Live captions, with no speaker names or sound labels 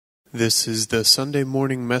This is the Sunday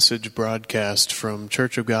morning message broadcast from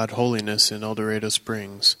Church of God Holiness in El Dorado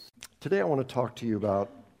Springs. Today I want to talk to you about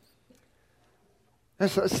a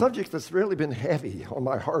subject that's really been heavy on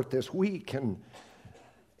my heart this week.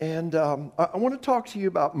 And I want to talk to you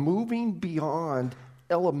about moving beyond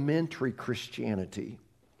elementary Christianity.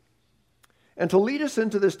 And to lead us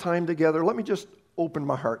into this time together, let me just open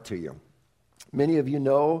my heart to you. Many of you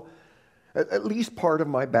know at least part of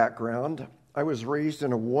my background. I was raised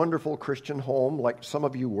in a wonderful Christian home like some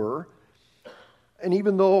of you were. And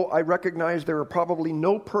even though I recognize there are probably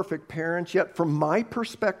no perfect parents, yet from my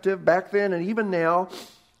perspective back then and even now,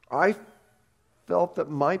 I felt that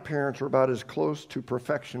my parents were about as close to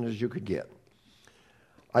perfection as you could get.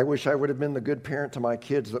 I wish I would have been the good parent to my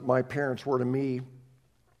kids that my parents were to me.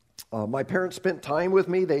 My parents spent time with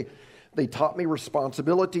me. They taught me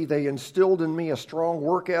responsibility. They instilled in me a strong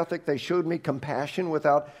work ethic. They showed me compassion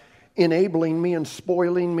without enabling me and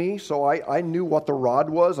spoiling me. So I knew what the rod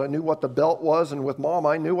was. I knew what the belt was. And with Mom,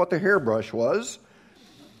 I knew what the hairbrush was.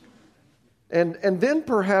 And then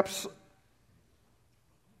perhaps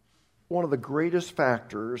one of the greatest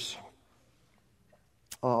factors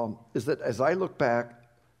is that as I look back,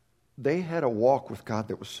 they had a walk with God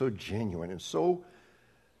that was so genuine and so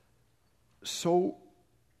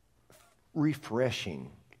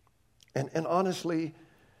refreshing. And honestly,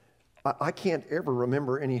 I can't ever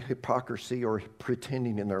remember any hypocrisy or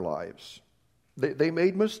pretending in their lives. They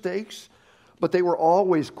made mistakes, but they were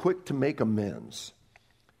always quick to make amends.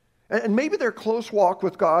 And maybe their close walk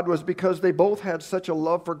with God was because they both had such a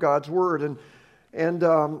love for God's Word. And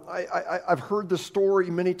I've heard the story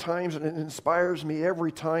many times, and it inspires me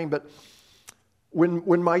every time. But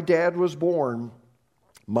when my dad was born,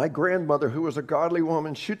 my grandmother, who was a godly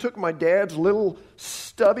woman, she took my dad's little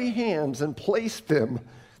stubby hands and placed them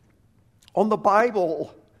on the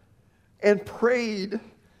Bible and prayed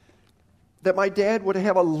that my dad would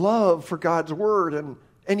have a love for God's Word,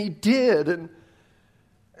 and he did,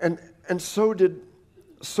 and so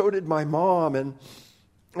did my mom, and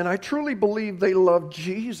I truly believe they loved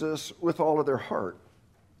Jesus with all of their heart.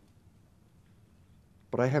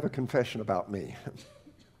 But I have a confession about me.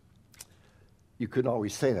 You couldn't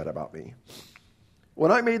always say that about me. When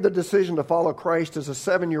I made the decision to follow Christ as a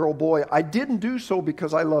 7-year-old boy, I didn't do so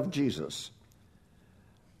because I loved Jesus.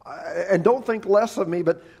 And don't think less of me,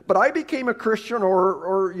 but I became a Christian,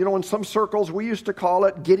 or in some circles we used to call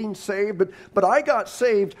it getting saved. But I got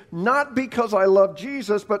saved not because I loved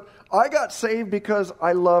Jesus, but I got saved because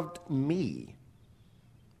I loved me.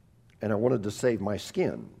 And I wanted to save my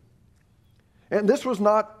skin. And this was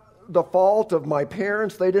not the fault of my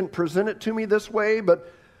parents. They didn't present it to me this way, but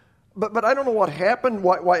I don't know what happened,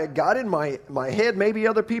 why it got in my head. Maybe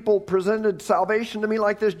other people presented salvation to me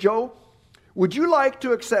like this. Joe, would you like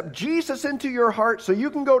to accept Jesus into your heart so you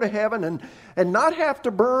can go to heaven and not have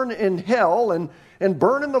to burn in hell and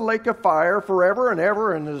burn in the lake of fire forever and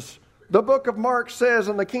ever? And as the book of Mark says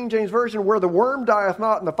in the King James Version, where the worm dieth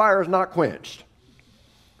not and the fire is not quenched.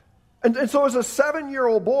 And so as a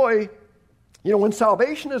 7-year-old boy, when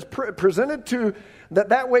salvation is presented to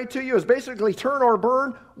that way to you, is basically turn or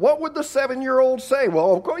burn, what would the 7-year-old say?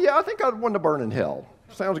 Well, yeah, I think I'd want to burn in hell.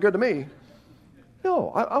 Sounds good to me. No,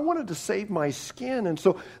 I wanted to save my skin. And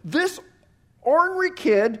so this ornery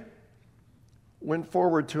kid went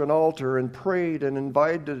forward to an altar and prayed and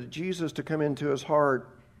invited Jesus to come into his heart,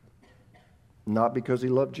 not because he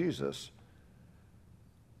loved Jesus,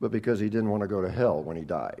 but because he didn't want to go to hell when he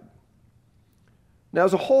died. Now,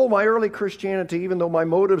 as a whole, my early Christianity, even though my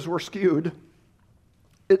motives were skewed,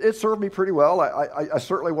 it served me pretty well. I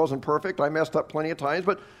certainly wasn't perfect. I messed up plenty of times,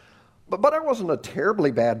 but I wasn't a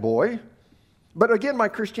terribly bad boy. But again, my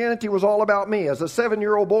Christianity was all about me. As a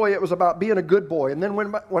 7-year-old boy, it was about being a good boy. And then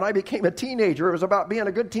when I became a teenager, it was about being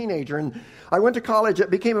a good teenager. And I went to college, it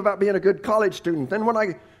became about being a good college student. Then when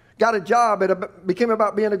I got a job, it became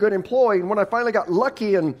about being a good employee. And when I finally got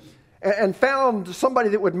lucky and found somebody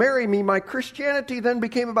that would marry me, my Christianity then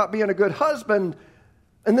became about being a good husband.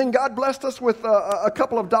 And then God blessed us with a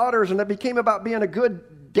couple of daughters, and it became about being a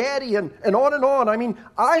good daddy, and on and on. I mean,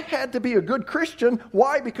 I had to be a good Christian.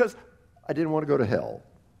 Why? Because I didn't want to go to hell.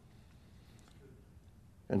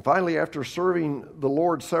 And finally, after serving the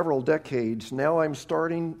Lord several decades, now I'm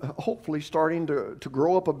hopefully starting to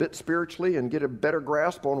grow up a bit spiritually and get a better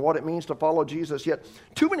grasp on what it means to follow Jesus. Yet,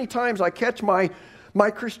 too many times I catch my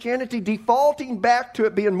Christianity defaulting back to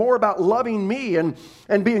it being more about loving me and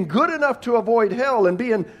being good enough to avoid hell and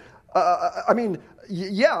being, I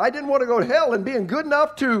didn't want to go to hell, and being good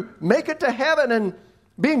enough to make it to heaven and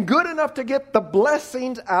being good enough to get the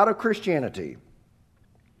blessings out of Christianity.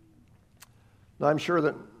 Now, I'm sure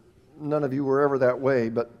that none of you were ever that way,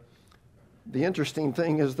 but The interesting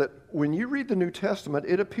thing is that when you read the New Testament,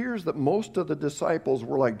 it appears that most of the disciples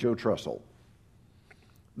were like Joe Trussell.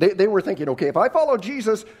 They were thinking, okay, if I follow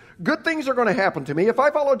Jesus, good things are going to happen to me. If I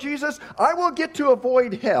follow Jesus, I will get to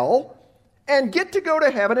avoid hell and get to go to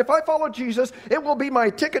heaven. If I follow Jesus, it will be my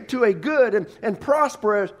ticket to a good and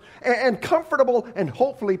prosperous and comfortable and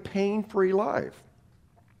hopefully pain-free life.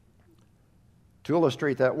 To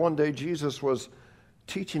illustrate that, one day Jesus was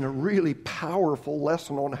teaching a really powerful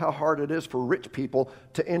lesson on how hard it is for rich people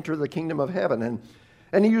to enter the kingdom of heaven.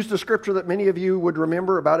 And he used a scripture that many of you would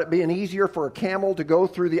remember about it being easier for a camel to go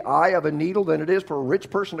through the eye of a needle than it is for a rich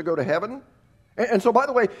person to go to heaven. And so, by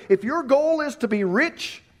the way, if your goal is to be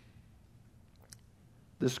rich,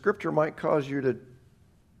 this scripture might cause you to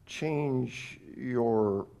change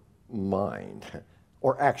your mind.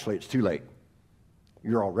 Or actually, it's too late.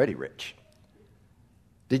 You're already rich.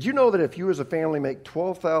 Did you know that if you as a family make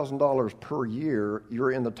 $12,000 per year,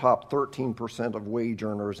 you're in the top 13% of wage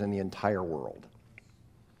earners in the entire world?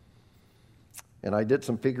 And I did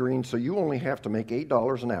some figuring, so you only have to make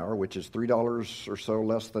 $8 an hour, which is $3 or so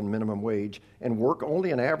less than minimum wage, and work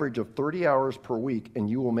only an average of 30 hours per week, and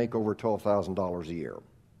you will make over $12,000 a year.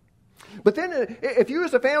 But then if you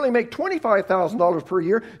as a family make $25,000 per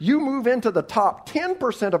year, you move into the top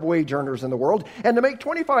 10% of wage earners in the world, and to make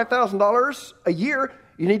 $25,000 a year,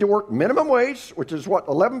 you need to work minimum wage, which is what,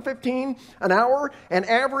 $11.15 an hour, and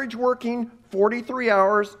average working 43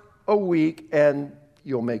 hours a week, and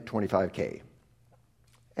you'll make $25K.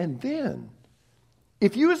 And then,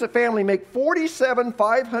 if you as a family make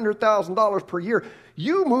 $500,000 per year,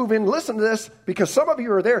 you move in, listen to this, because some of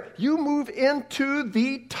you are there, you move into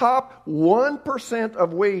the top 1%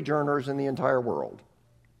 of wage earners in the entire world.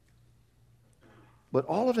 But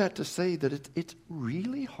all of that to say that it's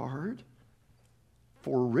really hard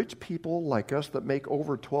for rich people like us that make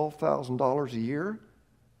over $12,000 a year.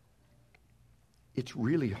 It's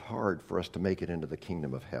really hard for us to make it into the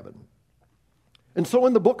kingdom of heaven. And so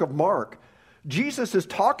in the book of Mark, Jesus is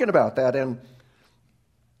talking about that, and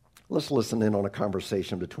let's listen in on a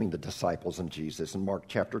conversation between the disciples and Jesus in Mark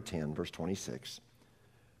chapter 10, verse 26.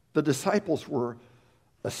 The disciples were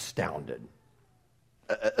astounded.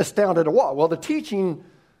 Astounded at what? Well, the teaching,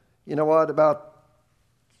 about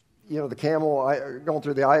the camel going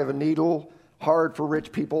through the eye of a needle, hard for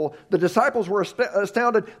rich people. The disciples were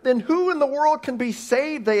astounded. Then who in the world can be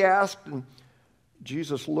saved, they asked. And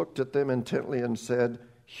Jesus looked at them intently and said,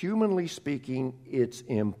 humanly speaking, it's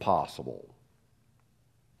impossible.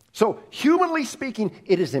 So, humanly speaking,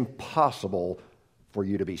 it is impossible for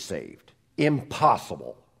you to be saved.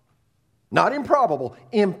 Impossible. Not improbable,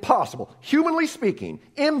 impossible. Humanly speaking,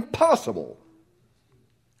 impossible.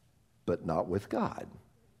 But not with God.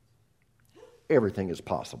 Everything is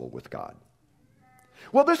possible with God.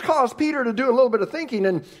 Well, this caused Peter to do a little bit of thinking,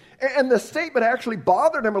 and the statement actually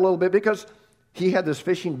bothered him a little bit because he had this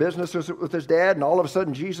fishing business with his dad, and all of a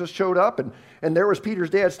sudden Jesus showed up, and there was Peter's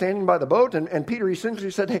dad standing by the boat, and Peter essentially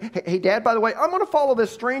said, hey, Dad, by the way, I'm going to follow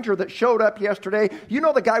this stranger that showed up yesterday. You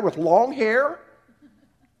know the guy with long hair?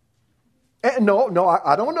 And no,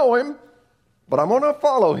 I don't know him, but I'm going to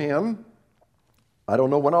follow him. I don't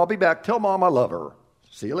know when I'll be back. Tell Mom I love her.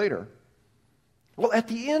 See you later. Well, at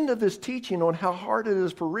the end of this teaching on how hard it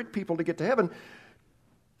is for rich people to get to heaven,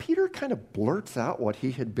 Peter kind of blurts out what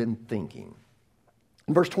he had been thinking.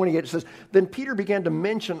 In verse 28, it says, Then Peter began to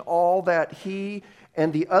mention all that he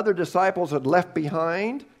and the other disciples had left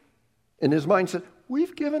behind. In his mind said,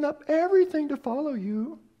 we've given up everything to follow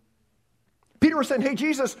you. Peter was saying, hey,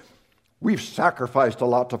 Jesus, we've sacrificed a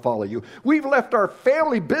lot to follow you. We've left our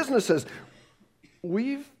family businesses.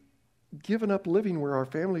 We've given up living where our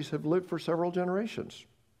families have lived for several generations.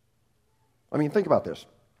 I mean, think about this.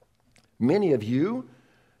 Many of you,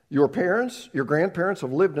 your parents, your grandparents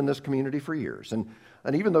have lived in this community for years. And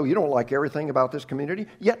even though you don't like everything about this community,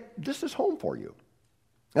 yet this is home for you.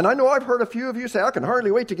 And I know I've heard a few of you say, I can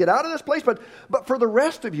hardly wait to get out of this place, but for the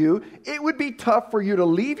rest of you, it would be tough for you to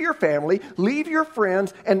leave your family, leave your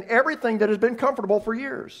friends, and everything that has been comfortable for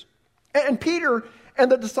years. And Peter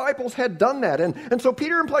and the disciples had done that. And so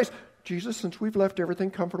Peter implies, Jesus, since we've left everything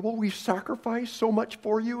comfortable, we've sacrificed so much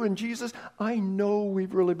for you, and Jesus, I know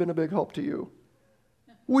we've really been a big help to you.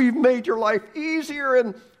 We've made your life easier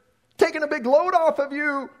and taken a big load off of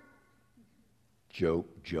you.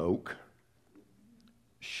 Joke.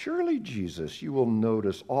 Surely, Jesus, you will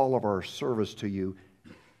notice all of our service to you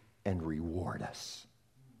and reward us.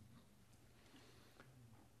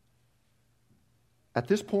 At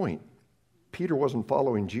this point, Peter wasn't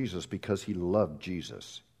following Jesus because he loved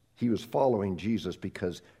Jesus. He was following Jesus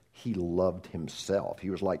because he loved himself.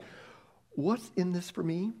 He was like, what's in this for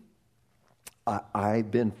me?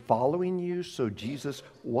 I've been following you, so Jesus,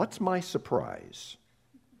 what's my surprise?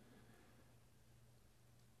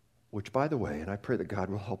 Which, by the way, and I pray that God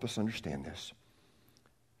will help us understand this,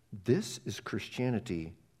 this is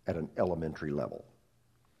Christianity at an elementary level.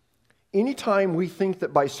 Anytime we think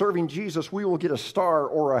that by serving Jesus we will get a star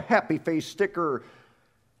or a happy face sticker,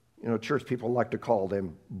 church people like to call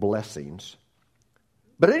them blessings.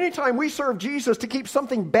 But anytime we serve Jesus to keep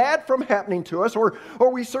something bad from happening to us, or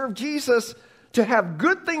we serve Jesus to have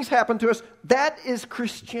good things happen to us, that is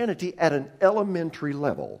Christianity at an elementary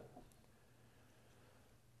level.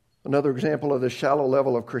 Another example of this shallow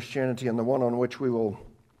level of Christianity, and the one on which we will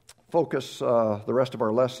focus the rest of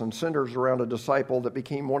our lesson, centers around a disciple that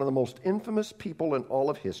became one of the most infamous people in all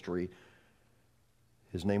of history.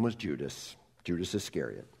 His name was Judas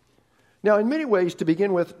Iscariot. Now, in many ways, to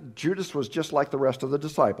begin with, Judas was just like the rest of the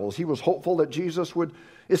disciples. He was hopeful that Jesus would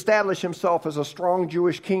establish himself as a strong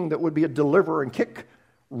Jewish king that would be a deliverer and kick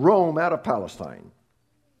Rome out of Palestine.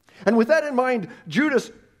 And with that in mind,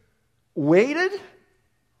 Judas waited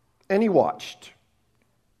and he watched.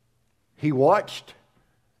 He watched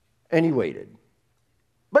and he waited.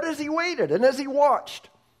 But as he waited and as he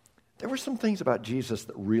watched, there were some things about Jesus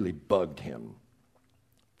that really bugged him.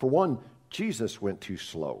 For one, Jesus went too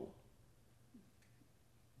slow.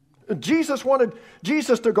 Jesus wanted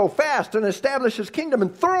Jesus to go fast and establish his kingdom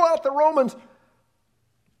and throw out the Romans.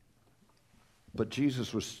 But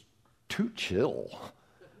Jesus was too chill.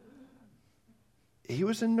 He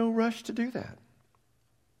was in no rush to do that.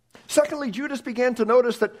 Secondly, Judas began to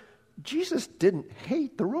notice that Jesus didn't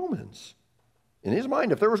hate the Romans. In his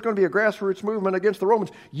mind, if there was going to be a grassroots movement against the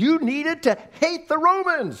Romans, you needed to hate the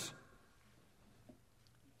Romans.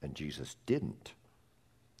 And Jesus didn't.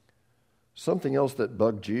 Something else that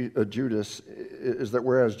bugged Judas is that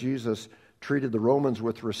whereas Jesus treated the Romans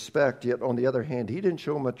with respect, yet on the other hand, he didn't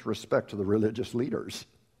show much respect to the religious leaders.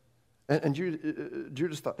 And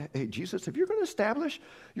Judas thought, hey, Jesus, if you're going to establish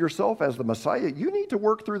yourself as the Messiah, you need to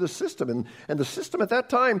work through the system. And the system at that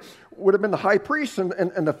time would have been the high priests and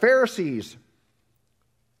the Pharisees.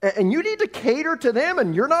 And you need to cater to them,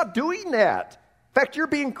 and you're not doing that. In fact, you're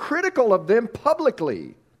being critical of them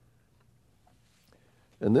publicly.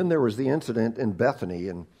 And then there was the incident in Bethany,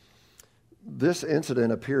 and this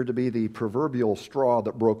incident appeared to be the proverbial straw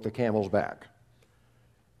that broke the camel's back.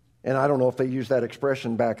 And I don't know if they used that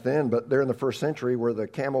expression back then, but there in the first century where the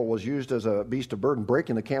camel was used as a beast of burden,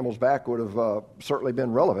 breaking the camel's back would have certainly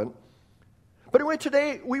been relevant. But anyway,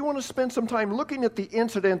 today we want to spend some time looking at the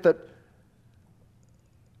incident that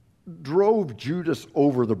drove Judas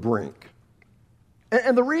over the brink.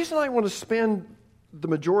 And the reason I want to spend the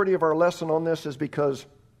majority of our lesson on this is because,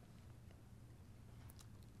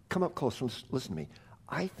 come up close and listen to me,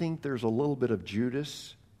 I think there's a little bit of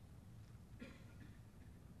Judas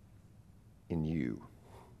in you.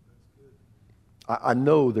 I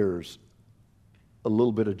know there's a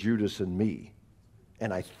little bit of Judas in me,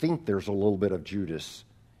 and I think there's a little bit of Judas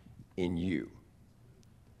in you.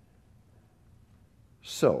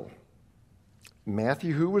 So,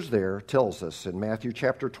 Matthew, who was there, tells us in Matthew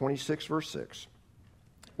chapter 26, verse 6,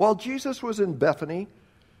 while Jesus was in Bethany,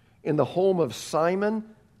 in the home of Simon,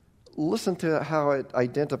 listen to how it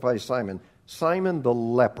identifies Simon. Simon the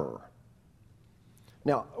leper.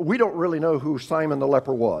 Now, we don't really know who Simon the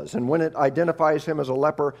leper was, and when it identifies him as a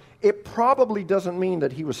leper, it probably doesn't mean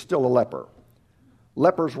that he was still a leper.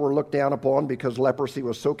 Lepers were looked down upon because leprosy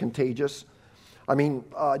was so contagious. I mean,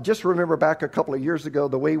 just remember back a couple of years ago,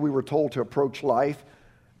 the way we were told to approach life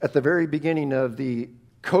at the very beginning of the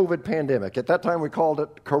COVID pandemic. At that time, we called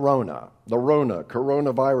it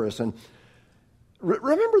coronavirus. And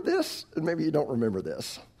remember this? And maybe you don't remember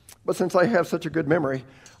this, but since I have such a good memory,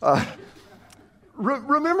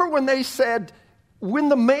 remember when they said, when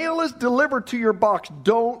the mail is delivered to your box,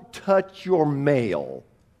 don't touch your mail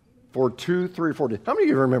for 2, 3, 4 days. How many of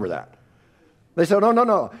you remember that? They said,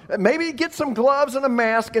 no. Maybe get some gloves and a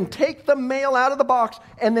mask and take the mail out of the box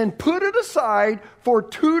and then put it aside for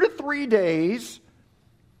 2 to 3 days.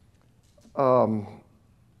 And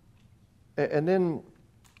then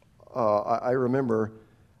I remember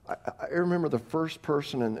the first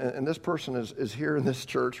person, and this person is here in this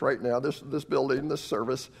church right now, this building, this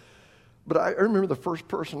service. But I remember the first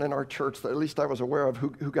person in our church that at least I was aware of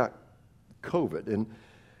who got COVID.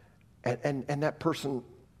 And that person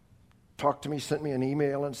talked to me, sent me an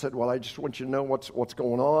email and said, well, I just want you to know what's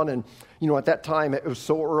going on. And, at that time, it was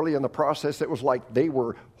so early in the process, it was like they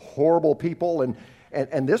were horrible people.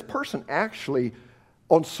 And this person actually,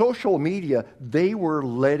 on social media, they were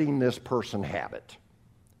letting this person have it.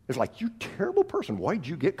 It's like, you terrible person, why'd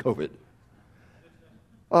you get COVID?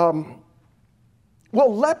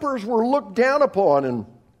 Well, lepers were looked down upon,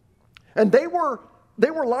 and they were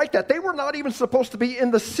like that. They were not even supposed to be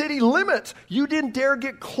in the city limits. You didn't dare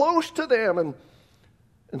get close to them.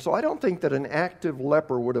 And so I don't think that an active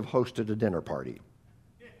leper would have hosted a dinner party.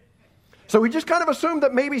 So we just kind of assumed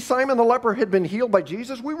that maybe Simon the leper had been healed by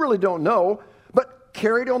Jesus. We really don't know, but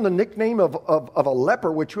carried on the nickname of a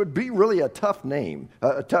leper, which would be really a tough name,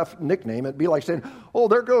 a tough nickname. It'd be like saying, oh,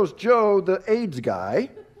 there goes Joe, the AIDS guy.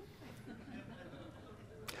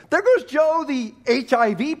 There goes Joe, the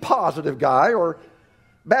HIV positive guy. Or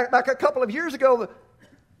back a couple of years ago,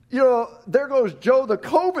 there goes Joe, the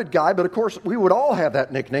COVID guy. But of course, we would all have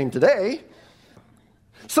that nickname today.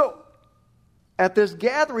 So at this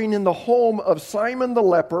gathering in the home of Simon the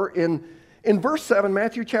leper, in verse 7,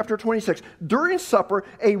 Matthew chapter 26, during supper,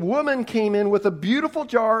 a woman came in with a beautiful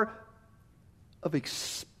jar of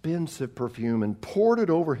expensive perfume and poured it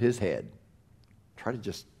over his head. Try to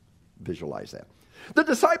just visualize that. The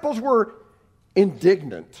disciples were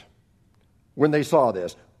indignant when they saw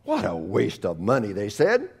this. What a waste of money, they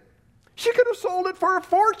said. She could have sold it for a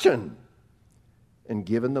fortune and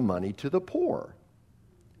given the money to the poor.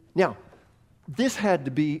 Now, this had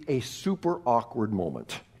to be a super awkward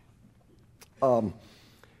moment. And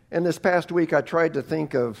this past week, I tried to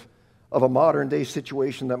think of a modern day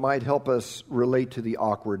situation that might help us relate to the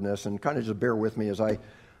awkwardness, and kind of just bear with me as I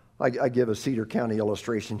give a Cedar County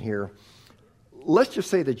illustration here. Let's just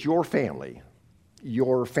say that your family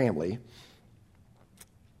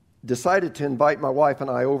decided to invite my wife and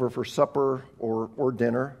I over for supper or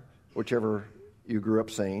dinner, whichever you grew up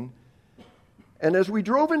saying. And as we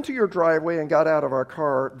drove into your driveway and got out of our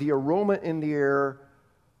car, the aroma in the air,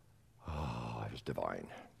 it was divine.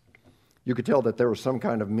 You could tell that there was some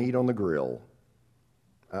kind of meat on the grill.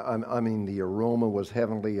 I mean, the aroma was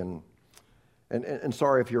heavenly, and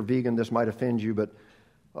sorry if you're vegan, this might offend you, but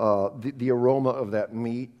the aroma of that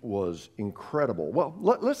meat was incredible. Well,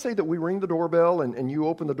 let's say that we ring the doorbell and you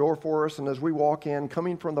open the door for us, and as we walk in,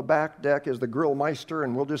 coming from the back deck is the grill meister,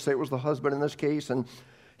 and we'll just say it was the husband in this case, and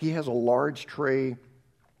he has a large tray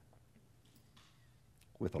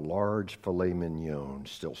with a large filet mignon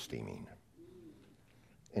still steaming.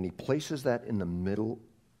 And he places that in the middle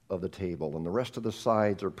of the table, and the rest of the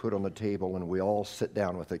sides are put on the table, and we all sit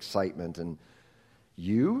down with excitement. And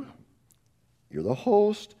you're the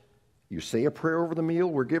host. You say a prayer over the meal.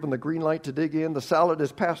 We're given the green light to dig in. The salad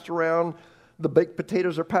is passed around. The baked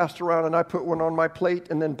potatoes are passed around, and I put one on my plate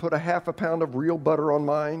and then put a half a pound of real butter on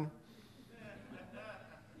mine.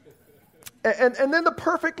 And then the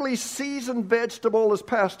perfectly seasoned vegetable is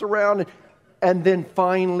passed around. And then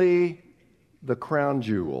finally, the crown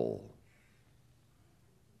jewel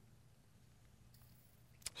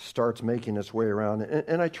starts making its way around.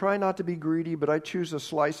 And I try not to be greedy, but I choose a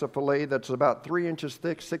slice of filet that's about 3 inches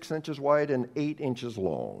thick, 6 inches wide, and 8 inches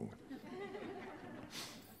long.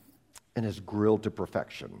 And it's grilled to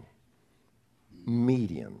perfection.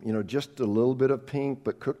 Medium. Just a little bit of pink,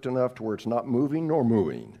 but cooked enough to where it's not moving nor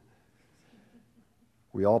mooing.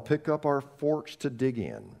 We all pick up our forks to dig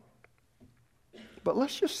in. But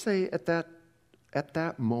let's just say at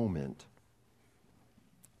that moment,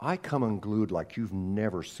 I come unglued like you've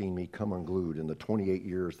never seen me come unglued in the 28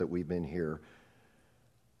 years that we've been here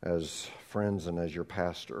as friends and as your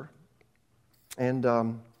pastor.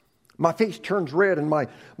 And my face turns red, and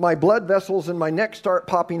my blood vessels in my neck start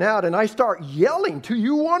popping out, and I start yelling to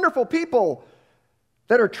you wonderful people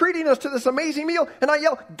that are treating us to this amazing meal. And I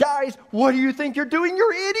yell, guys, what do you think you're doing?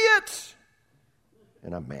 You're idiots.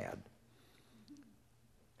 And I'm mad.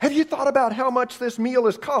 Have you thought about how much this meal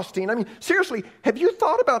is costing? I mean, seriously, have you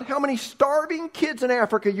thought about how many starving kids in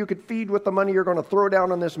Africa you could feed with the money you're going to throw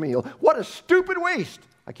down on this meal? What a stupid waste.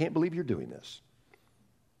 I can't believe you're doing this.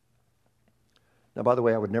 Now, by the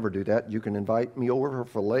way, I would never do that. You can invite me over for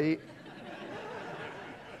filet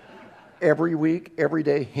every week, every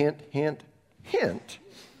day. Hint, hint, hint.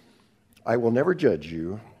 I will never judge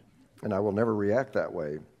you, and I will never react that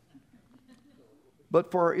way.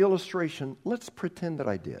 But for our illustration, let's pretend that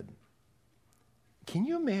I did. Can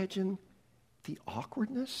you imagine the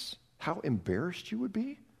awkwardness? How embarrassed you would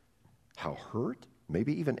be? How hurt?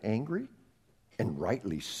 Maybe even angry? And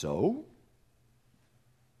rightly so?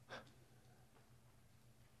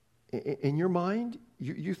 In your mind,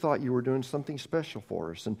 you thought you were doing something special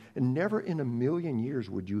for us, and never in a million years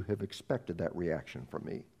would you have expected that reaction from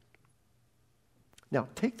me. Now,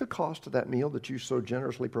 take the cost of that meal that you so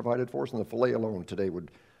generously provided for us, and the filet alone today would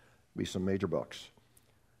be some major bucks.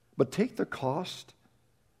 But take the cost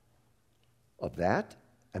of that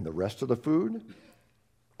and the rest of the food,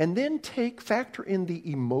 and then factor in the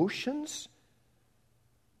emotions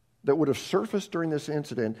that would have surfaced during this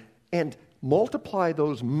incident, and Multiply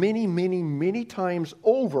those many, many, many times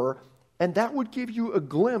over, and that would give you a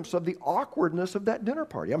glimpse of the awkwardness of that dinner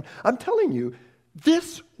party. I'm telling you,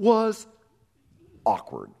 this was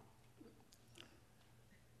awkward.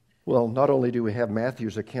 Well, not only do we have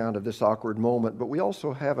Matthew's account of this awkward moment, but we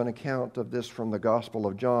also have an account of this from the Gospel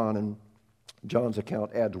of John, and John's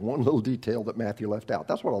account adds one little detail that Matthew left out.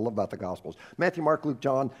 That's what I love about the Gospels. Matthew, Mark, Luke,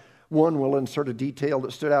 John, one will insert a detail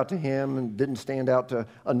that stood out to him and didn't stand out to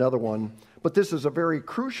another one. But this is a very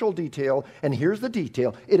crucial detail, and here's the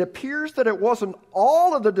detail. It appears that it wasn't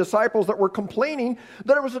all of the disciples that were complaining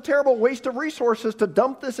that it was a terrible waste of resources to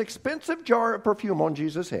dump this expensive jar of perfume on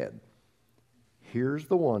Jesus' head. Here's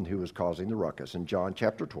the one who was causing the ruckus in John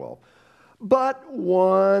chapter 12. But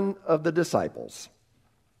one of the disciples,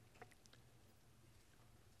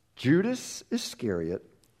 Judas Iscariot,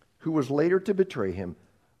 who was later to betray him,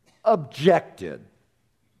 objected.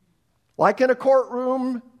 Like in a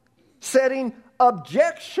courtroom setting,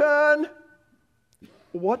 objection.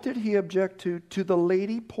 What did he object to? To the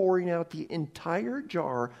lady pouring out the entire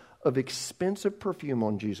jar of expensive perfume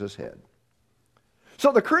on Jesus' head.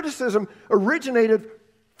 So the criticism originated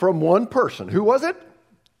from one person. Who was it?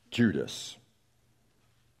 Judas.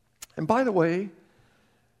 And by the way,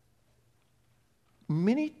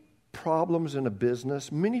 many problems in a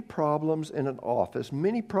business, many problems in an office,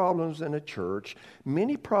 many problems in a church,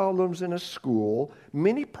 many problems in a school,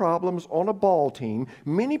 many problems on a ball team,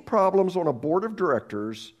 many problems on a board of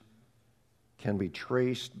directors can be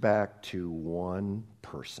traced back to one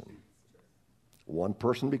person. One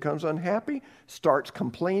person becomes unhappy, starts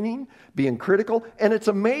complaining, being critical, and it's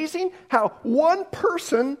amazing how one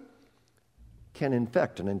person can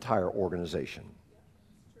infect an entire organization.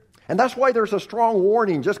 And that's why there's a strong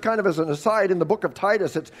warning, just kind of as an aside in the book of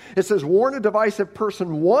Titus. It says, warn a divisive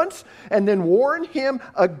person once, and then warn him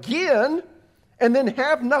again, and then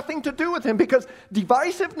have nothing to do with him, because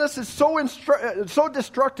divisiveness is so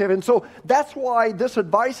destructive. And so that's why this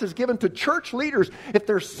advice is given to church leaders. If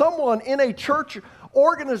there's someone in a church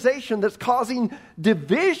organization that's causing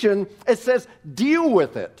division, it says deal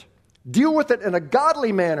with it. Deal with it in a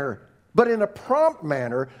godly manner, but in a prompt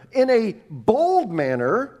manner, in a bold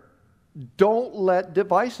manner. Don't let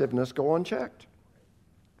divisiveness go unchecked.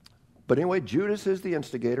 But anyway, Judas is the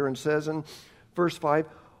instigator and says in verse 5,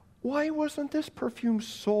 why wasn't this perfume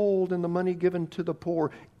sold and the money given to the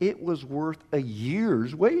poor? It was worth a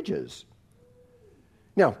year's wages.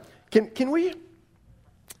 Now, can we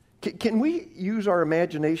use our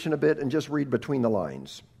imagination a bit and just read between the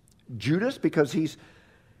lines? Judas, because he's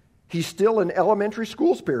still in elementary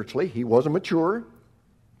school spiritually, he wasn't mature.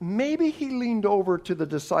 Maybe he leaned over to the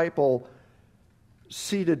disciple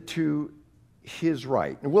seated to his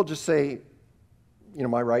right. And we'll just say,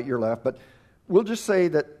 my right, your left, but we'll just say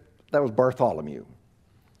that was Bartholomew.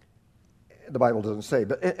 The Bible doesn't say,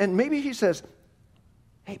 and maybe he says,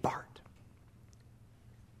 hey, Bart,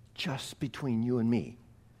 just between you and me.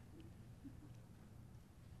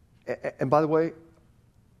 And by the way,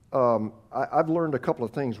 I've learned a couple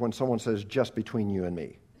of things when someone says just between you and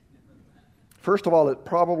me. First of all, it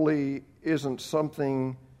probably isn't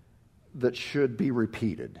something that should be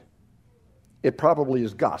repeated. It probably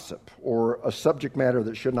is gossip or a subject matter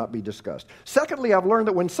that should not be discussed. Secondly, I've learned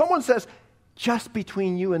that when someone says, just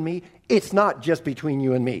between you and me, it's not just between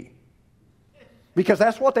you and me. Because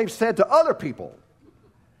that's what they've said to other people.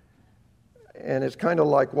 And it's kind of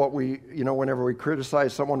like what we, whenever we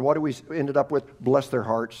criticize someone, what do we ended up with? Bless their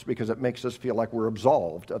hearts, because it makes us feel like we're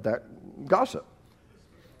absolved of that gossip.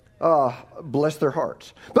 Bless their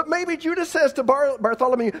hearts. But maybe Judas says to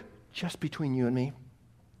Bartholomew, just between you and me,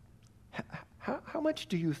 how much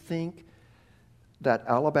do you think that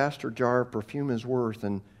alabaster jar of perfume is worth?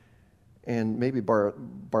 And maybe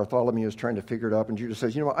Bartholomew is trying to figure it out, and Judas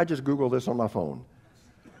says, I just Googled this on my phone.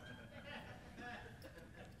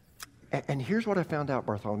 And here's what I found out,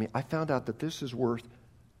 Bartholomew. I found out that this is worth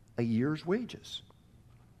a year's wages.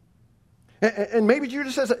 And maybe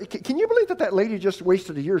Judas says, can you believe that lady just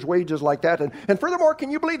wasted a year's wages like that? And furthermore,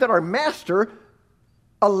 can you believe that our master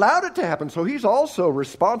allowed it to happen? So he's also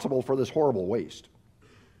responsible for this horrible waste.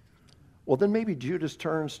 Well, then maybe Judas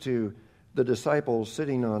turns to the disciples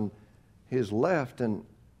sitting on his left, and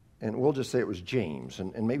we'll just say it was James.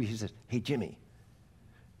 And maybe he says, hey, Jimmy,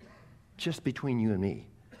 just between you and me,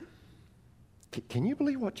 can you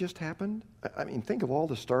believe what just happened? I mean, think of all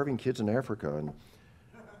the starving kids in Africa. And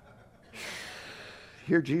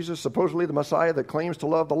here Jesus, supposedly the Messiah that claims to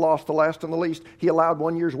love the lost, the last, and the least, he allowed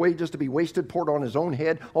 1 year's wages to be wasted, poured on his own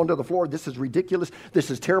head, onto the floor. This is ridiculous. This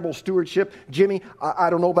is terrible stewardship. Jimmy, I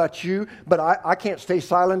don't know about you, but I can't stay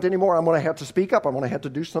silent anymore. I'm going to have to speak up. I'm going to have to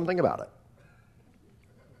do something about it.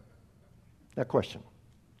 Now, question.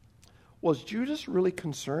 Was Judas really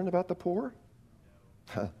concerned about the poor?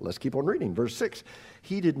 Let's keep on reading. Verse 6.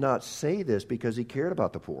 He did not say this because he cared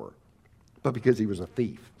about the poor, but because he was a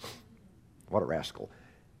thief. What a rascal.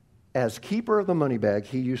 As keeper of the money bag,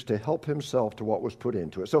 he used to help himself to what was put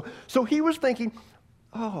into it. So he was thinking,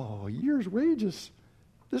 oh, year's wages.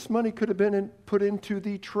 This money could have been put into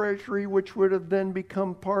the treasury, which would have then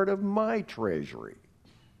become part of my treasury.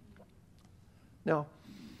 Now,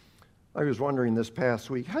 I was wondering this past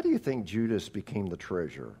week, how do you think Judas became the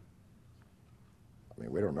treasurer? I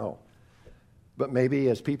mean, we don't know. But maybe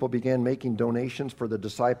as people began making donations for the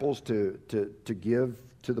disciples to give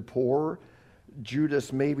to the poor,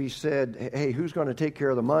 Judas maybe said, hey, who's going to take care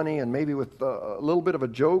of the money? And maybe with a little bit of a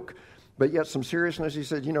joke, but yet some seriousness, he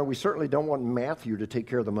said, we certainly don't want Matthew to take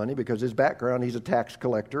care of the money because his background, he's a tax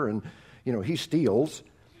collector and, he steals.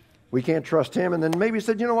 We can't trust him. And then maybe he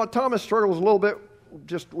said, Thomas struggles a little bit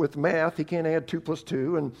just with math. He can't add 2 plus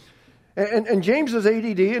 2. And James is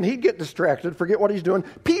ADD and he'd get distracted, forget what he's doing.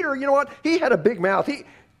 Peter, he had a big mouth.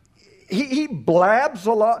 He blabs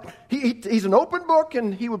a lot. He's an open book,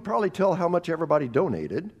 and he would probably tell how much everybody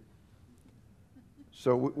donated.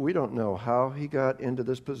 So we don't know how he got into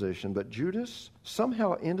this position, but Judas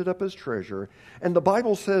somehow ended up as treasurer. And the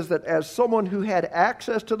Bible says that as someone who had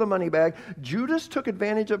access to the money bag, Judas took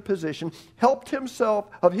advantage of his position,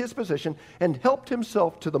 and helped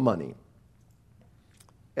himself to the money.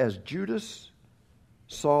 As Judas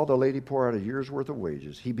saw the lady pour out a year's worth of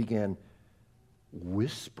wages, he began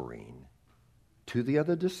whispering to the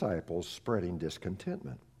other disciples, spreading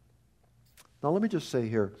discontentment. Now, let me just say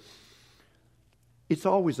here, it's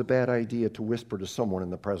always a bad idea to whisper to someone in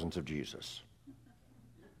the presence of Jesus.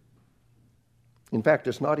 In fact,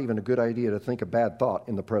 it's not even a good idea to think a bad thought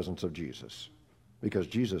in the presence of Jesus, because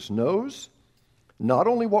Jesus knows not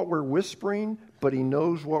only what we're whispering, but he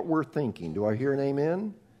knows what we're thinking. Do I hear an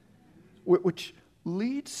amen? Which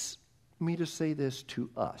leads me to say this to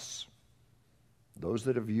us. Those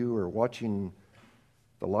of you who are watching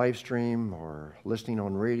the live stream or listening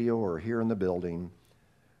on radio or here in the building,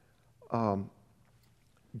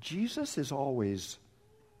 Jesus is always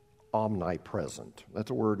omnipresent.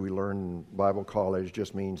 That's a word we learn in Bible college,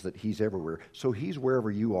 just means that he's everywhere. So he's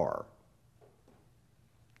wherever you are.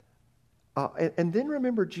 And then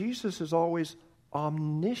remember, Jesus is always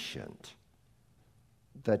omniscient.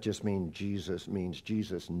 That just means Jesus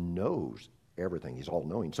knows everything. He's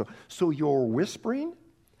all-knowing. So your whispering,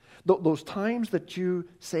 those times that you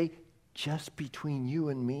say, just between you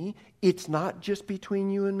and me, it's not just between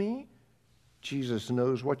you and me. Jesus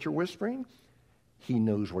knows what you're whispering. He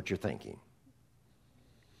knows what you're thinking.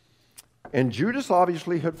 And Judas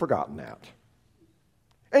obviously had forgotten that.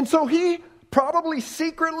 And so he probably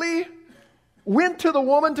secretly went to the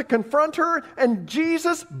woman to confront her, and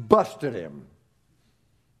Jesus busted him.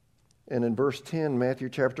 And in verse 10, Matthew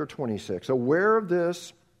chapter 26, aware of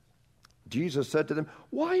this, Jesus said to them,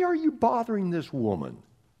 why are you bothering this woman?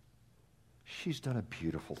 She's done a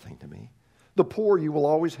beautiful thing to me. The poor you will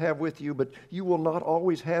always have with you, but you will not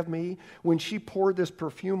always have me. When she poured this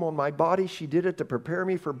perfume on my body, she did it to prepare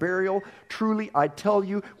me for burial. Truly, I tell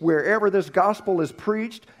you, wherever this gospel is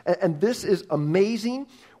preached, and this is amazing,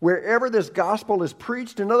 wherever this gospel is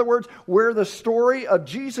preached, in other words, where the story of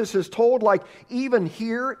Jesus is told, like even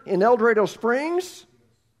here in El Dorado Springs,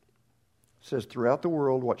 it says throughout the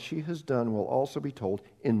world what she has done will also be told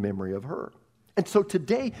in memory of her. And so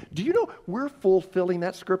today, do you know we're fulfilling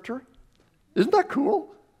that scripture? Isn't that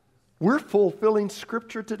cool? We're fulfilling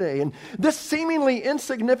Scripture today. And this seemingly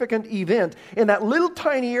insignificant event in that little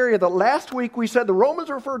tiny area that last week we said the Romans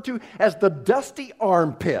referred to as the dusty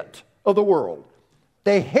armpit of the world.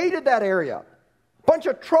 They hated that area. Bunch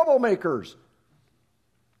of troublemakers.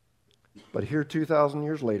 But here 2,000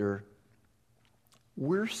 years later,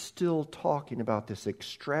 we're still talking about this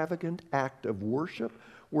extravagant act of worship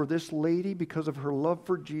where this lady, because of her love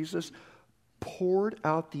for Jesus, poured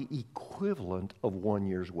out the equivalent of 1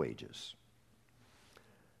 year's wages.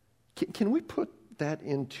 Can we put that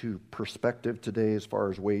into perspective today as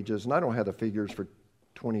far as wages? And I don't have the figures for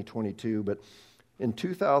 2022, but in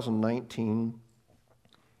 2019,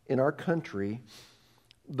 in our country,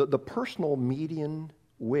 the personal median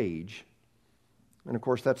wage, and of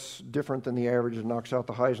course that's different than the average, it knocks out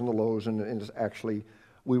the highs and the lows, and it's actually,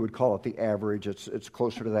 we would call it the average, it's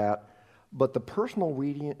closer to that. But the personal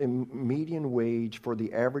median wage for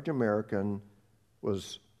the average American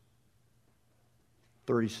was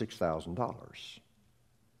 $36,000.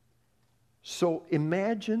 So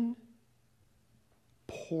imagine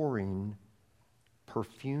pouring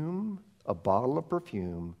perfume, a bottle of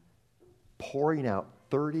perfume, pouring out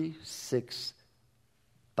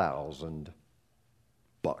 $36,000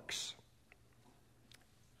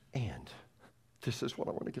 And this is what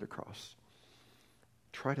I want to get across.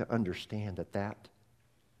 Try to understand that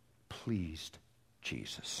pleased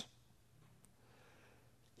Jesus.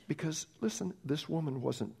 Because, listen, this woman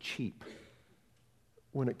wasn't cheap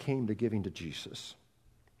when it came to giving to Jesus.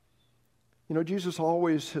 You know, Jesus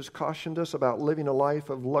always has cautioned us about living a life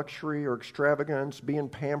of luxury or extravagance, being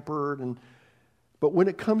pampered. But when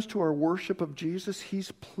it comes to our worship of Jesus,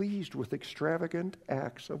 he's pleased with extravagant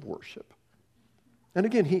acts of worship. And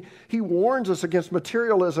again, he warns us against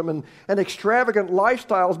materialism and extravagant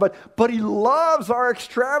lifestyles, but he loves our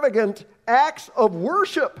extravagant acts of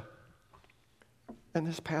worship. And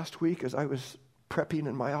this past week, as I was prepping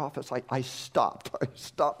in my office, I stopped. I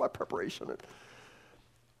stopped my preparation. And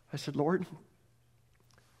I said, Lord,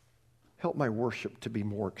 help my worship to be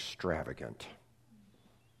more extravagant.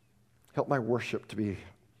 Help my worship to be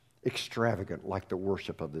extravagant like the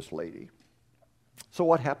worship of this lady. So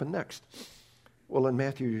what happened next? Well, in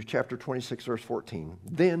Matthew chapter 26, verse 14,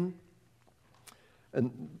 then,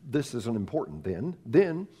 and this is an important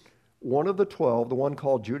then one of the 12, the one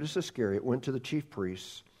called Judas Iscariot, went to the chief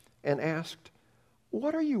priests and asked,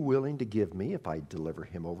 what are you willing to give me if I deliver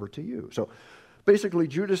him over to you? So basically,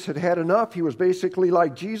 Judas had had enough. He was basically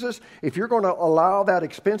like, Jesus, if you're going to allow that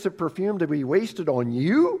expensive perfume to be wasted on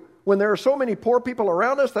you, when there are so many poor people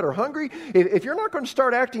around us that are hungry, if you're not going to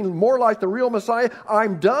start acting more like the real Messiah,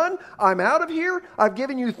 I'm done. I'm out of here. I've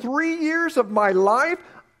given you 3 years of my life.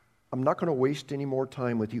 I'm not going to waste any more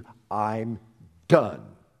time with you. I'm done.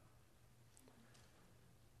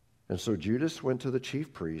 And so Judas went to the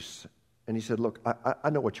chief priests and he said, look, I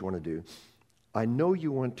know what you want to do. I know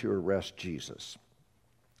you want to arrest Jesus.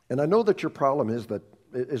 And I know that your problem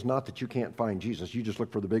is not that you can't find Jesus. You just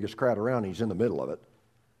look for the biggest crowd around. He's in the middle of it.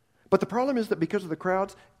 But the problem is that because of the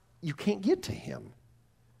crowds, you can't get to him.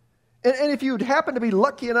 And if you'd happen to be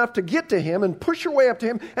lucky enough to get to him and push your way up to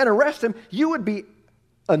him and arrest him, you would be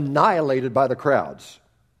annihilated by the crowds.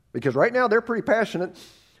 Because right now they're pretty passionate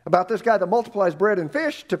about this guy that multiplies bread and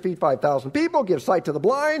fish to feed 5,000 people, gives sight to the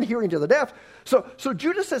blind, hearing to the deaf. So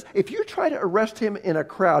Judas says, if you try to arrest him in a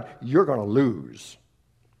crowd, you're going to lose.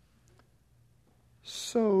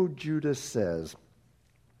 So Judas says,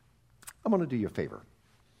 I'm going to do you a favor.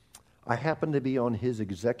 I happen to be on his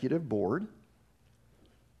executive board.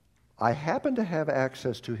 I happen to have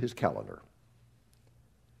access to his calendar.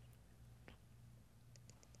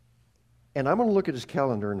 And I'm going to look at his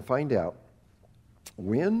calendar and find out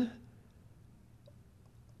when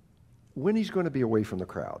he's going to be away from the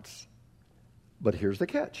crowds. But here's the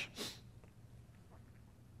catch.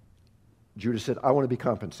 Judas said, I want to be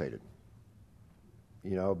compensated.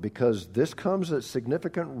 You know, because this comes at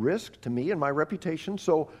significant risk to me and my reputation,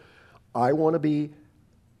 so I want it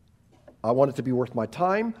to be worth my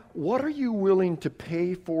time. What are you willing to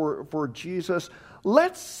pay for Jesus?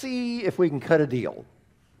 Let's see if we can cut a deal.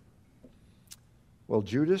 Well,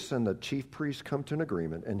 Judas and the chief priests come to an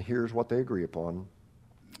agreement, and here's what they agree upon.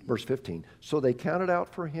 Verse 15. So they counted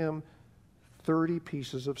out for him 30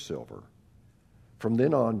 pieces of silver. From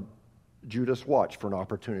then on, Judas watched for an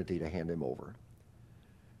opportunity to hand him over.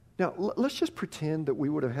 Now, let's just pretend that we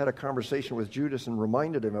would have had a conversation with Judas and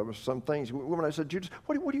reminded him of some things. When I said, Judas,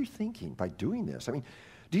 what are you thinking by doing this? I mean,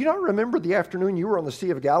 do you not remember the afternoon you were on the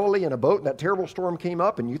Sea of Galilee in a boat and that terrible storm came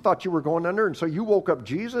up and you thought you were going under, and so you woke up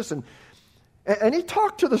Jesus and he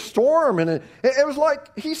talked to the storm, and it was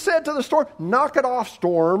like he said to the storm, knock it off,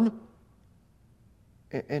 storm.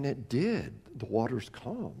 And it did. The waters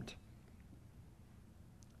calmed.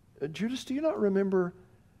 Judas, do you not remember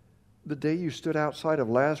the day you stood outside of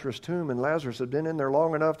Lazarus' tomb, and Lazarus had been in there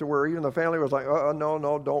long enough to where even the family was like,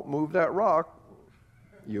 no, don't move that rock.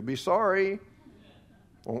 You'll be sorry.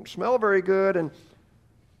 Won't smell very good. And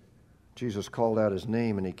Jesus called out his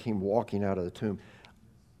name, and he came walking out of the tomb.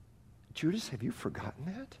 Judas, have you forgotten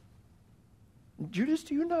that? Judas,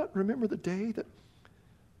 do you not remember the day that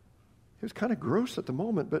it was kind of gross at the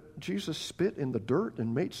moment, but Jesus spit in the dirt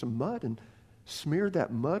and made some mud and smeared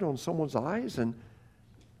that mud on someone's eyes, and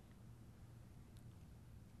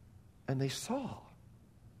they saw.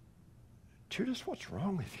 Judas, what's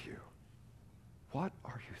wrong with you? What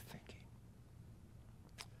are you thinking?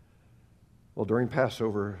 Well, during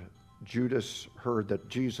Passover, Judas heard that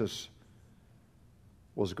Jesus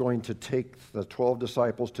was going to take the 12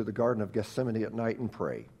 disciples to the Garden of Gethsemane at night and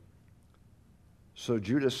pray. So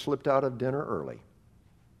Judas slipped out of dinner early,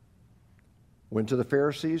 went to the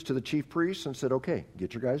Pharisees, to the chief priests, and said, okay,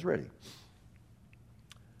 get your guys ready.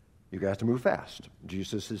 You guys have to move fast.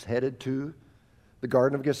 Jesus is headed to the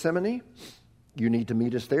Garden of Gethsemane. You need to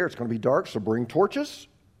meet us there. It's going to be dark, so bring torches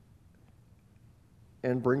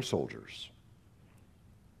and bring soldiers.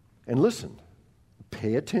 And listen,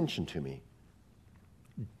 pay attention to me.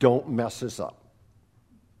 Don't mess this up.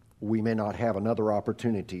 We may not have another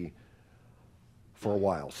opportunity for a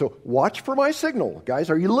while. So watch for my signal.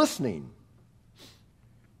 Guys, are you listening?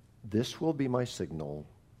 This will be my signal.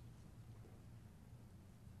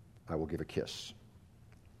 I will give a kiss.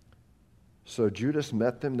 So Judas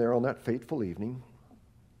met them there on that fateful evening.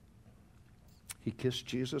 He kissed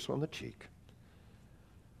Jesus on the cheek.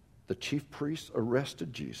 The chief priests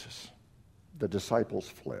arrested Jesus. The disciples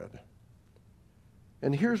fled.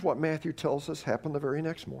 And here's what Matthew tells us happened the very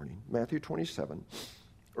next morning. Matthew 27.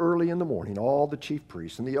 Early in the morning, all the chief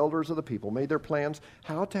priests and the elders of the people made their plans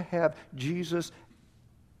how to have Jesus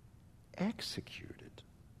executed.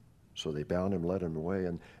 So they bound him, led him away.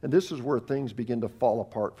 And this is where things begin to fall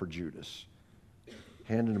apart for Judas,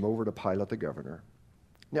 handing him over to Pilate the governor.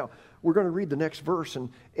 Now, we're going to read the next verse, and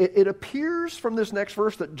it appears from this next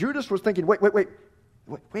verse that Judas was thinking, wait,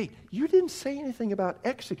 you didn't say anything about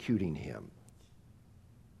executing him.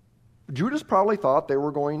 Judas probably thought they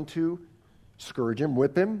were going to scourge him,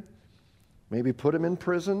 whip him, maybe put him in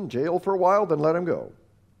prison, jail for a while, then let him go.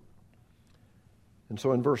 And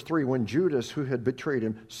so in verse 3, when Judas, who had betrayed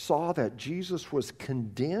him, saw that Jesus was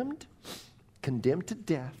condemned to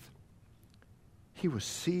death, he was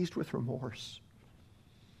seized with remorse.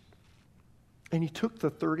 And he took the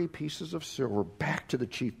 30 pieces of silver back to the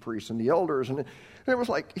chief priests and the elders. And it was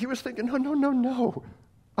like he was thinking, no.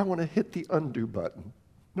 I want to hit the undo button.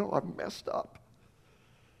 No, I've messed up.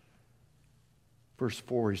 Verse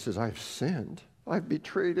 4, he says, I've sinned. I've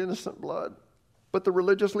betrayed innocent blood. But the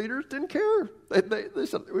religious leaders didn't care. They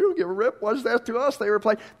said, we don't give a rip. What is that to us? They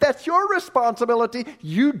replied, that's your responsibility.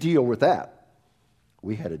 You deal with that.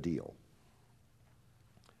 We had a deal.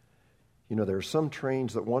 You know, there are some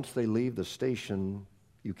trains that once they leave the station,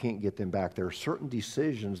 you can't get them back. There are certain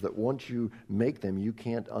decisions that once you make them, you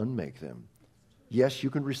can't unmake them. Yes, you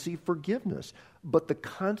can receive forgiveness, but the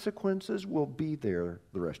consequences will be there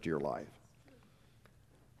the rest of your life.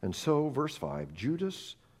 And so, verse 5,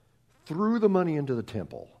 Judas threw the money into the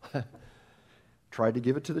temple. Tried to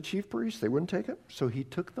give it to the chief priests. They wouldn't take it. So he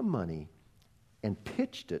took the money and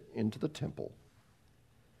pitched it into the temple.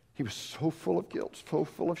 He was so full of guilt, so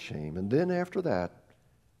full of shame. And then after that,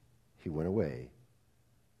 he went away,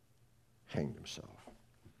 hanged himself.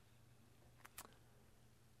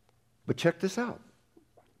 But check this out.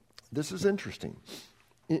 This is interesting.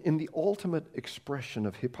 In the ultimate expression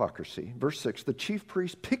of hypocrisy, verse 6, the chief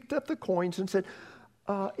priest picked up the coins and said,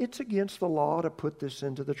 it's against the law to put this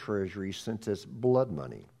into the treasury since it's blood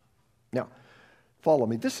money. Now, follow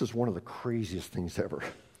me. This is one of the craziest things ever.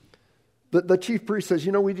 The chief priest says,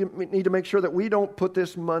 we need to make sure that we don't put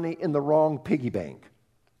this money in the wrong piggy bank.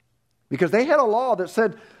 Because they had a law that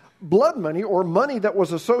said blood money or money that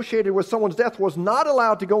was associated with someone's death was not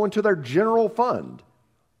allowed to go into their general fund.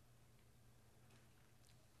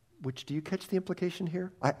 Which, do you catch the implication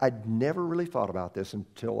here? I'd never really thought about this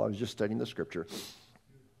until I was just studying the scripture.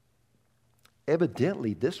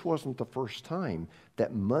 Evidently, this wasn't the first time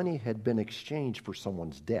that money had been exchanged for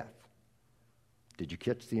someone's death. Did you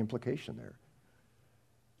catch the implication there?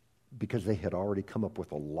 Because they had already come up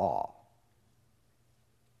with a law.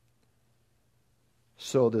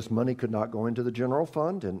 So this money could not go into the general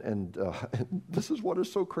fund, and this is what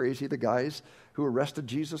is so crazy. The guys who arrested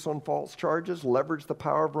Jesus on false charges leveraged the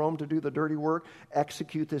power of Rome to do the dirty work,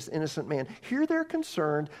 execute this innocent man. Here they're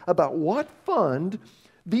concerned about what fund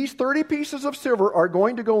these 30 pieces of silver are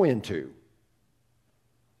going to go into.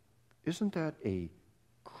 Isn't that a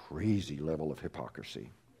crazy level of hypocrisy?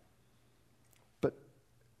 But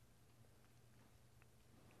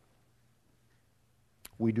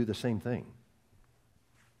we do the same thing.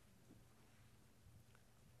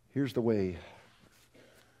 Here's the way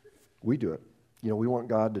we do it. We want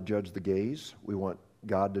God to judge the gays. We want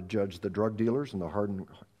God to judge the drug dealers and the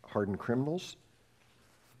hardened criminals.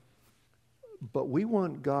 But we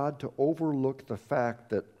want God to overlook the fact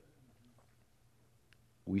that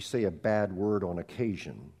we say a bad word on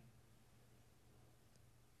occasion,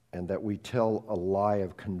 and that we tell a lie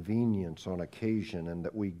of convenience on occasion, and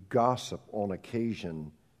that we gossip on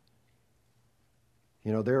occasion.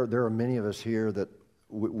 There are many of us here that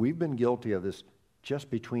we've been guilty of this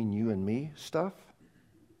just between you and me stuff.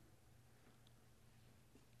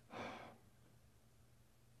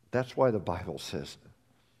 That's why the Bible says,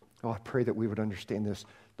 I pray that we would understand this.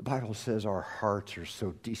 The Bible says our hearts are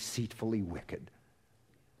so deceitfully wicked.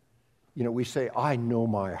 We say, I know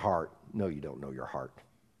my heart. No, you don't know your heart.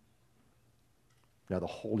 Now, the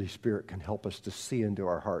Holy Spirit can help us to see into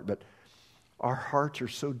our heart, but Our hearts are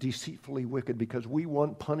so deceitfully wicked because we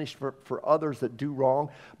want punishment for others that do wrong,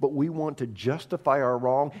 but we want to justify our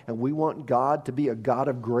wrong, and we want God to be a God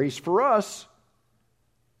of grace for us.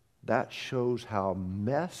 That shows how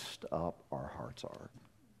messed up our hearts are.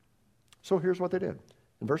 So here's what they did.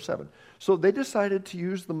 In verse 7. So they decided to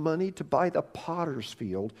use the money to buy the potter's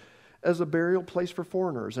field as a burial place for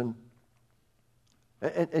foreigners. And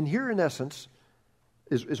here in essence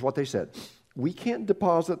is what they said. We can't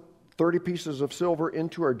deposit 30 pieces of silver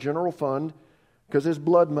into our general fund because it's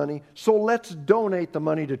blood money, so let's donate the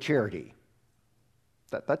money to charity.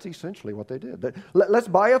 That's essentially what they did. Let's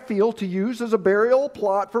buy a field to use as a burial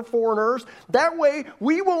plot for foreigners. That way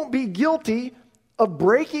we won't be guilty of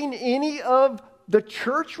breaking any of the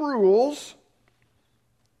church rules.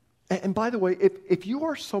 And by the way, if you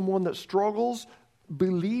are someone that struggles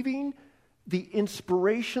believing the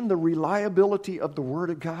inspiration, the reliability of the Word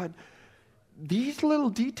of God, these little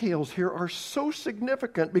details here are so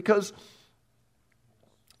significant because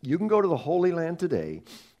you can go to the Holy Land today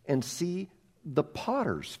and see the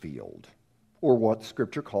potter's field, or what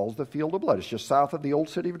Scripture calls the field of blood. It's just south of the old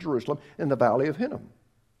city of Jerusalem in the valley of Hinnom.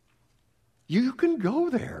 You can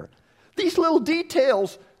go there. These little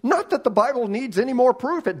details, not that the Bible needs any more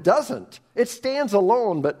proof, it doesn't. It stands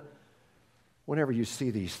alone, but whenever you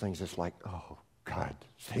see these things, it's like, oh, God,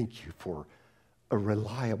 thank you for a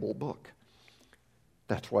reliable book.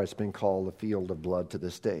 That's why it's been called the field of blood to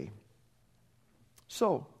this day.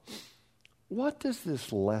 So, what does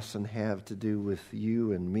this lesson have to do with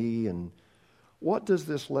you and me, and what does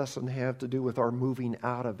this lesson have to do with our moving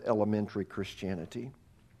out of elementary Christianity?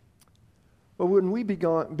 Well, when we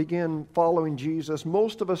began following Jesus,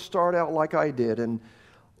 most of us start out like I did and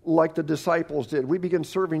like the disciples did. We begin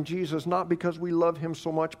serving Jesus not because we love Him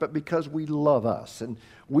so much, but because we love us. And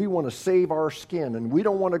we want to save our skin, and we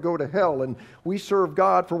don't want to go to hell. And we serve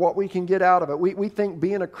God for what we can get out of it. We think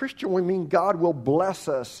being a Christian, we mean God will bless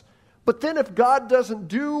us. But then if God doesn't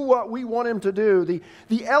do what we want Him to do,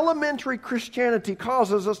 the elementary Christianity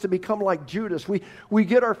causes us to become like Judas. We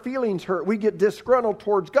get our feelings hurt. We get disgruntled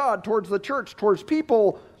towards God, towards the church, towards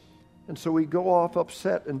people. And so we go off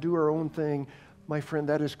upset and do our own thing. My friend,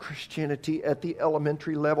 that is Christianity at the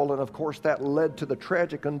elementary level. And of course, that led to the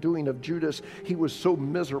tragic undoing of Judas. He was so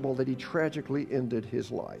miserable that he tragically ended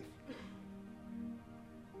his life.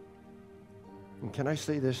 And can I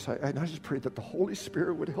say this? I just pray that the Holy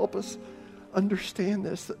Spirit would help us understand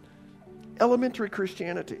this. That elementary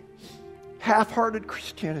Christianity, half-hearted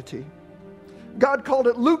Christianity, God called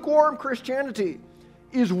it lukewarm Christianity,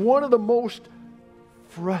 is one of the most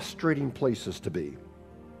frustrating places to be.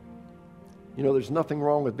 You know, there's nothing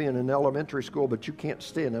wrong with being in elementary school, but you can't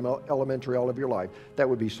stay in elementary all of your life. That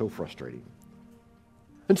would be so frustrating.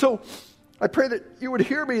 And so I pray that you would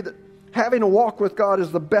hear me, that having a walk with God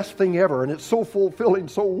is the best thing ever, and it's so fulfilling,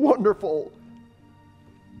 so wonderful.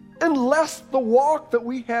 Unless the walk that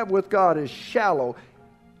we have with God is shallow,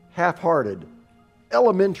 half-hearted,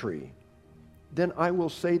 elementary, then I will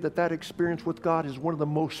say that experience with God is one of the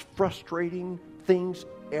most frustrating things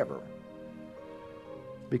ever.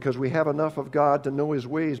 Because we have enough of God to know His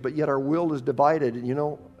ways, but yet our will is divided. And you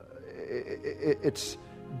know, it's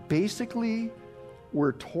basically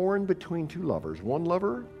we're torn between two lovers. One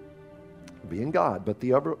lover being God, but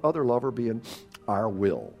the other lover being our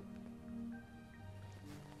will.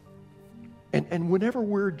 And whenever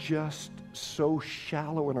we're just so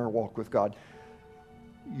shallow in our walk with God,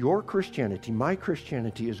 your Christianity, my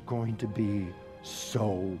Christianity, is going to be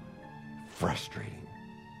so frustrating.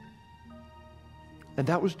 And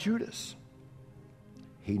that was Judas.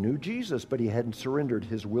 He knew Jesus, but he hadn't surrendered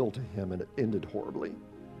his will to Him, and it ended horribly.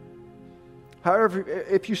 However,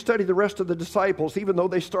 if you study the rest of the disciples, even though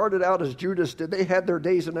they started out as Judas did, they had their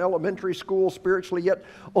days in elementary school spiritually, yet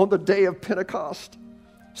on the day of Pentecost,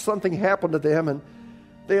 something happened to them, and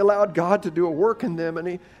they allowed God to do a work in them,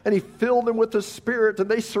 and he filled them with the Spirit, and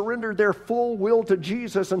they surrendered their full will to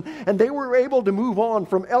Jesus, and they were able to move on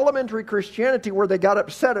from elementary Christianity, where they got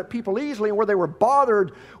upset at people easily, and where they were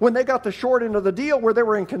bothered when they got the short end of the deal, where they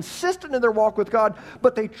were inconsistent in their walk with God,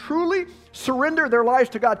 but they truly surrendered their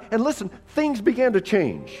lives to God. And listen, things began to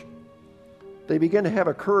change. They began to have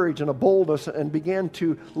a courage and a boldness, and began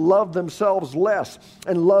to love themselves less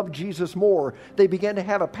and love Jesus more. They began to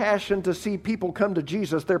have a passion to see people come to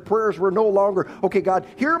Jesus. Their prayers were no longer, okay, God,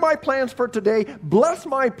 here are my plans for today. Bless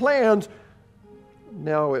my plans.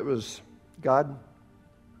 No, it was, God,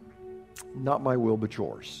 not my will but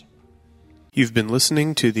yours. You've been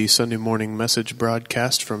listening to the Sunday morning message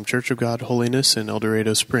broadcast from Church of God Holiness in El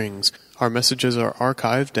Dorado Springs. Our messages are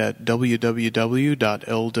archived at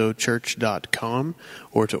www.eldochurch.com,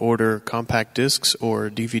 or to order compact discs or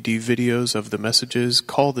DVD videos of the messages,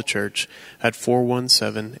 call the church at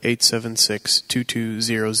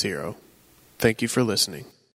 417-876-2200. Thank you for listening.